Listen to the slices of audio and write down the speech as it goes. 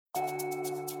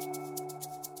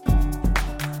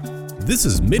This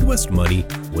is Midwest Money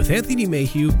with Anthony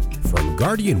Mayhew from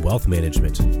Guardian Wealth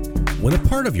Management. When a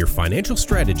part of your financial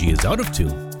strategy is out of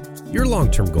tune, your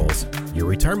long-term goals, your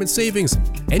retirement savings,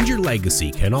 and your legacy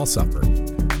can all suffer.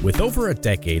 With over a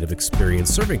decade of experience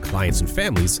serving clients and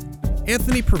families,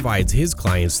 Anthony provides his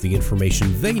clients the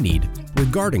information they need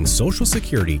regarding Social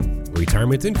Security,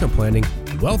 retirement income planning,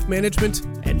 wealth management,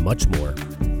 and much more.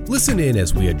 Listen in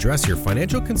as we address your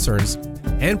financial concerns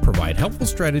and provide helpful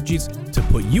strategies to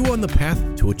put you on the path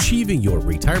to achieving your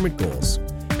retirement goals.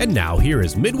 And now here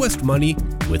is Midwest Money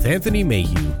with Anthony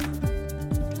Mayhew.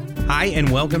 Hi, and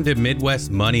welcome to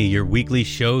Midwest Money, your weekly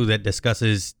show that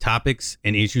discusses topics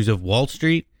and issues of Wall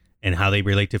Street and how they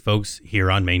relate to folks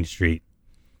here on Main Street.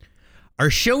 Our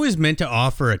show is meant to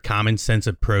offer a common sense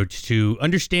approach to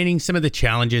understanding some of the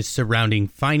challenges surrounding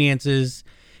finances,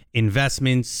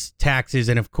 investments, taxes,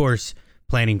 and of course,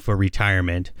 planning for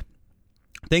retirement.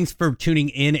 Thanks for tuning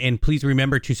in, and please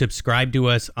remember to subscribe to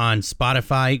us on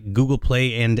Spotify, Google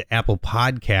Play, and Apple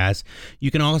Podcasts.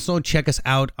 You can also check us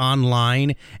out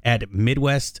online at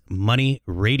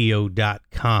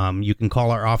MidwestMoneyRadio.com. You can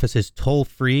call our offices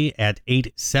toll-free at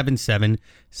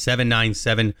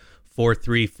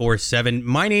 877-797-4347.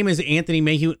 My name is Anthony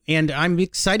Mayhew, and I'm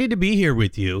excited to be here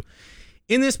with you.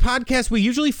 In this podcast, we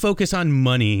usually focus on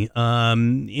money,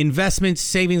 investments,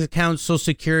 savings accounts, Social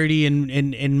Security,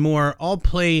 and more all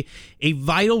play a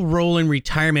vital role in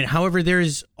retirement. However,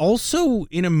 there's also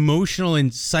an emotional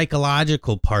and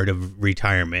psychological part of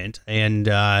retirement. And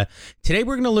today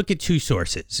we're going to look at two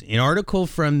sources. An article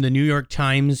from the New York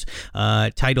Times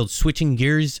titled Switching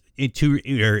Gears to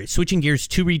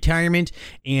Retirement,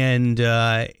 and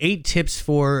 8 tips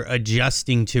for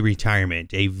adjusting to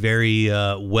retirement, a very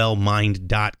wellmind.com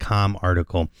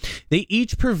article. They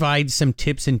each provide some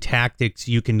tips and tactics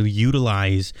you can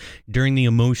utilize during the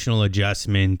emotional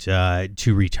adjustment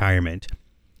to retirement.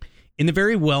 In the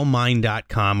very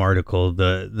wellmind.com article,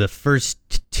 the first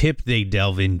tip they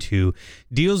delve into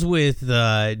deals with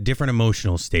different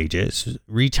emotional stages.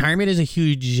 Retirement is a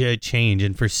huge change,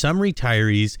 and for some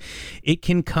retirees, it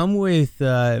can come with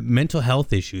mental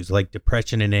health issues like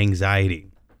depression and anxiety.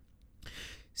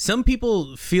 Some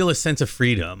people feel a sense of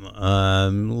freedom,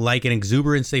 like an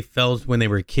exuberance they felt when they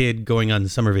were a kid going on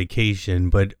summer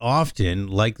vacation, but often,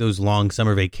 like those long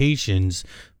summer vacations,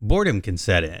 boredom can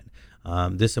set in.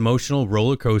 This emotional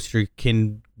roller coaster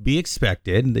can be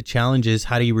expected. The challenge is,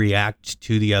 how do you react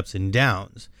to the ups and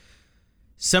downs?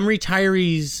 Some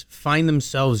retirees find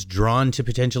themselves drawn to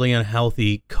potentially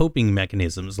unhealthy coping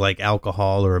mechanisms like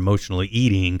alcohol or emotional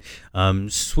eating.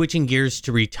 Switching Gears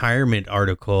to Retirement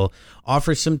article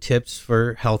offers some tips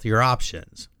for healthier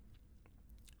options.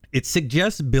 It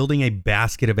suggests building a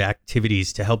basket of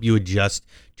activities to help you adjust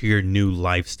to your new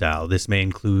lifestyle. This may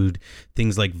include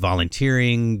things like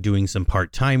volunteering, doing some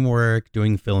part-time work,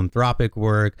 doing philanthropic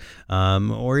work,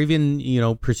 or even,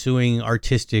 pursuing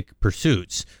artistic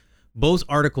pursuits. Both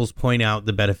articles point out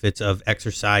the benefits of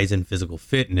exercise and physical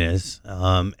fitness.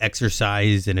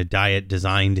 Exercise and a diet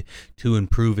designed to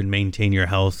improve and maintain your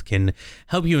health can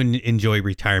help you enjoy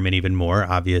retirement even more,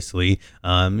 obviously.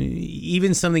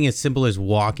 Even something as simple as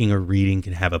walking or reading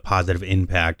can have a positive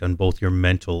impact on both your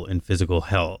mental and physical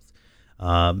health.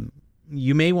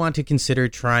 You may want to consider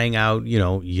trying out,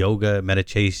 yoga,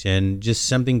 meditation, just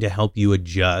something to help you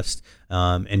adjust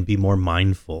and be more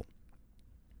mindful.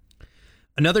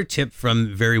 Another tip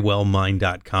from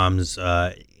verywellmind.com's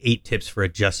 8 tips for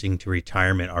adjusting to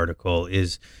retirement article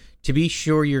is to be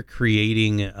sure you're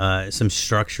creating some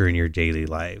structure in your daily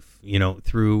life.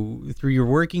 Through your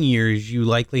working years, you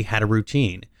likely had a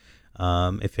routine,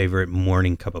 a favorite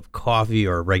morning cup of coffee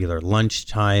or a regular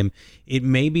lunchtime. It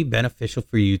may be beneficial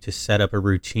for you to set up a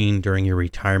routine during your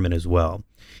retirement as well.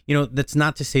 That's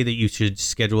not to say that you should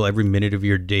schedule every minute of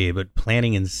your day, but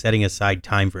planning and setting aside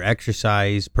time for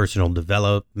exercise, personal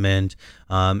development,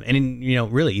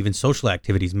 and really even social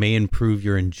activities may improve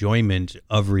your enjoyment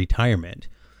of retirement.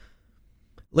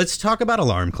 Let's talk about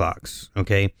alarm clocks,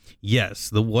 okay? Yes,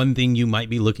 the one thing you might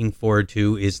be looking forward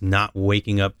to is not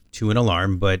waking up to an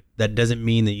alarm, but that doesn't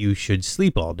mean that you should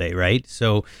sleep all day, right?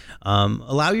 So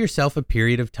allow yourself a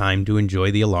period of time to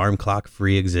enjoy the alarm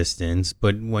clock-free existence,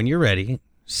 but when you're ready,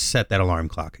 set that alarm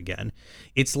clock again.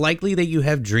 It's likely that you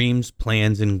have dreams,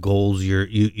 plans, and goals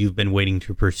you've been waiting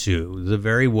to pursue. The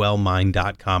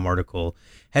verywellmind.com article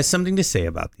has something to say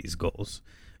about these goals.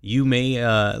 you may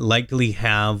likely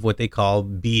have what they call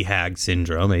BHAG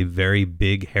syndrome, a very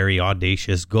big, hairy,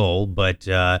 audacious goal, but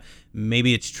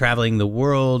maybe it's traveling the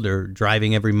world or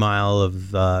driving every mile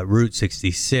of Route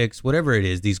 66, whatever it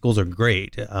is. These goals are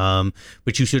great,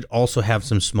 but you should also have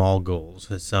some small goals,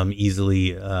 some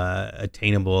easily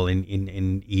attainable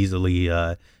and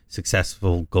easily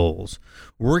successful goals.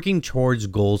 Working towards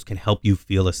goals can help you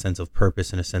feel a sense of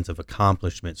purpose and a sense of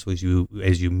accomplishment. So as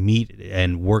you meet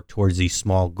and work towards these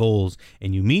small goals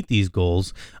and you meet these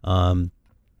goals,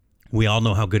 we all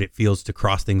know how good it feels to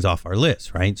cross things off our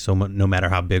list, right? So no matter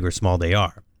how big or small they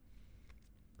are.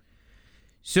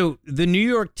 So the New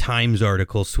York Times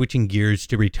article, Switching Gears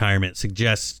to Retirement,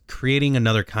 suggests creating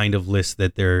another kind of list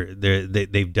that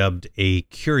they've dubbed a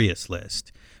curious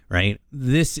list. Right.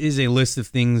 This is a list of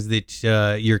things that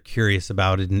you're curious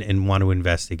about and want to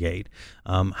investigate.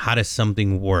 How does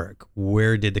something work?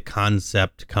 Where did the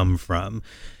concept come from?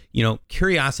 You know,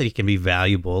 curiosity can be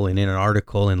valuable. And in an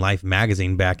article in Life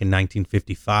magazine back in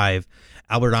 1955,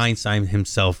 Albert Einstein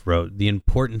himself wrote, "The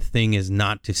important thing is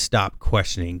not to stop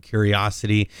questioning.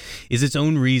 Curiosity is its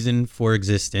own reason for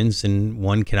existence, and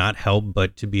one cannot help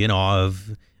but to be in awe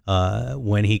of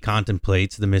when he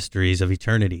contemplates the mysteries of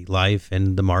eternity, life,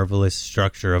 and the marvelous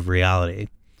structure of reality."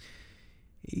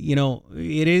 You know,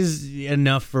 it is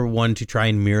enough for one to try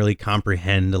and merely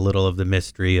comprehend a little of the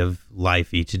mystery of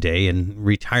life each day, and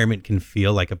retirement can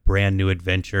feel like a brand new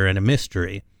adventure and a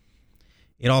mystery.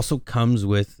 It also comes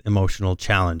with emotional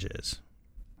challenges.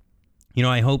 You know,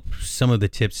 I hope some of the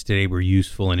tips today were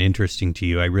useful and interesting to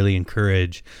you. I really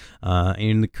encourage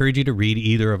you to read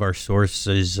either of our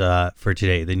sources for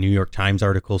today, the New York Times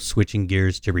article, Switching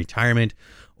Gears to Retirement,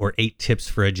 or 8 Tips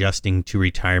for Adjusting to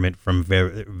Retirement from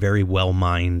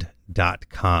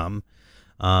verywellmind.com.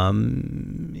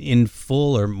 In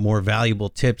full or more valuable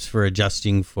tips for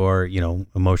adjusting for,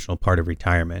 emotional part of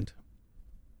retirement.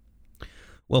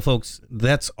 Well, folks,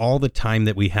 that's all the time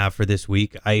that we have for this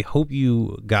week. I hope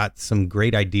you got some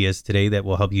great ideas today that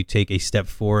will help you take a step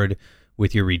forward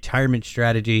with your retirement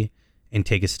strategy and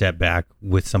take a step back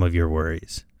with some of your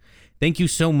worries. Thank you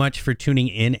so much for tuning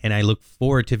in, and I look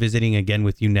forward to visiting again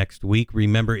with you next week.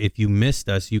 Remember, if you missed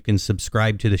us, you can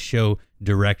subscribe to the show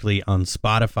directly on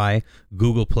Spotify,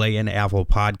 Google Play, and Apple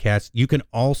Podcasts. You can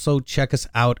also check us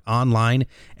out online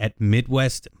at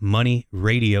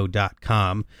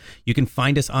MidwestMoneyRadio.com. You can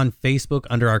find us on Facebook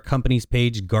under our company's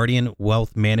page, Guardian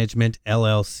Wealth Management,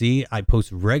 LLC. I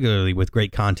post regularly with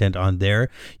great content on there.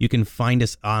 You can find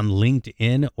us on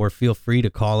LinkedIn, or feel free to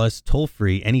call us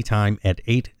toll-free anytime at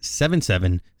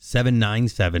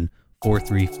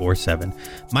 877-797-4347.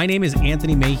 My name is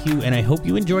Anthony Mayhew, and I hope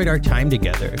you enjoyed our time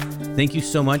together. Thank you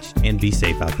so much, and be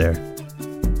safe out there.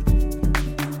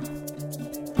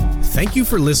 Thank you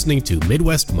for listening to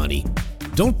Midwest Money.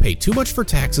 Don't pay too much for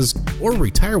taxes or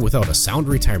retire without a sound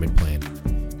retirement plan.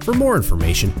 For more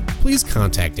information, please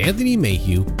contact Anthony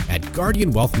Mayhew at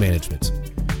Guardian Wealth Management.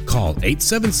 Call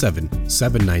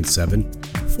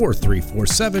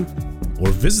 877-797-4347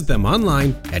 or visit them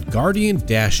online at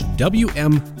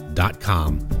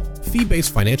guardian-wm.com.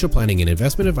 Fee-based financial planning and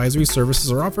investment advisory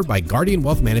services are offered by Guardian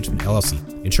Wealth Management, LLC.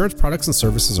 Insurance products and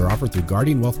services are offered through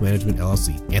Guardian Wealth Management,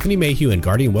 LLC. Anthony Mayhew and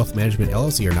Guardian Wealth Management,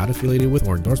 LLC are not affiliated with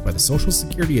or endorsed by the Social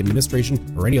Security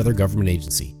Administration or any other government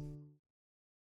agency.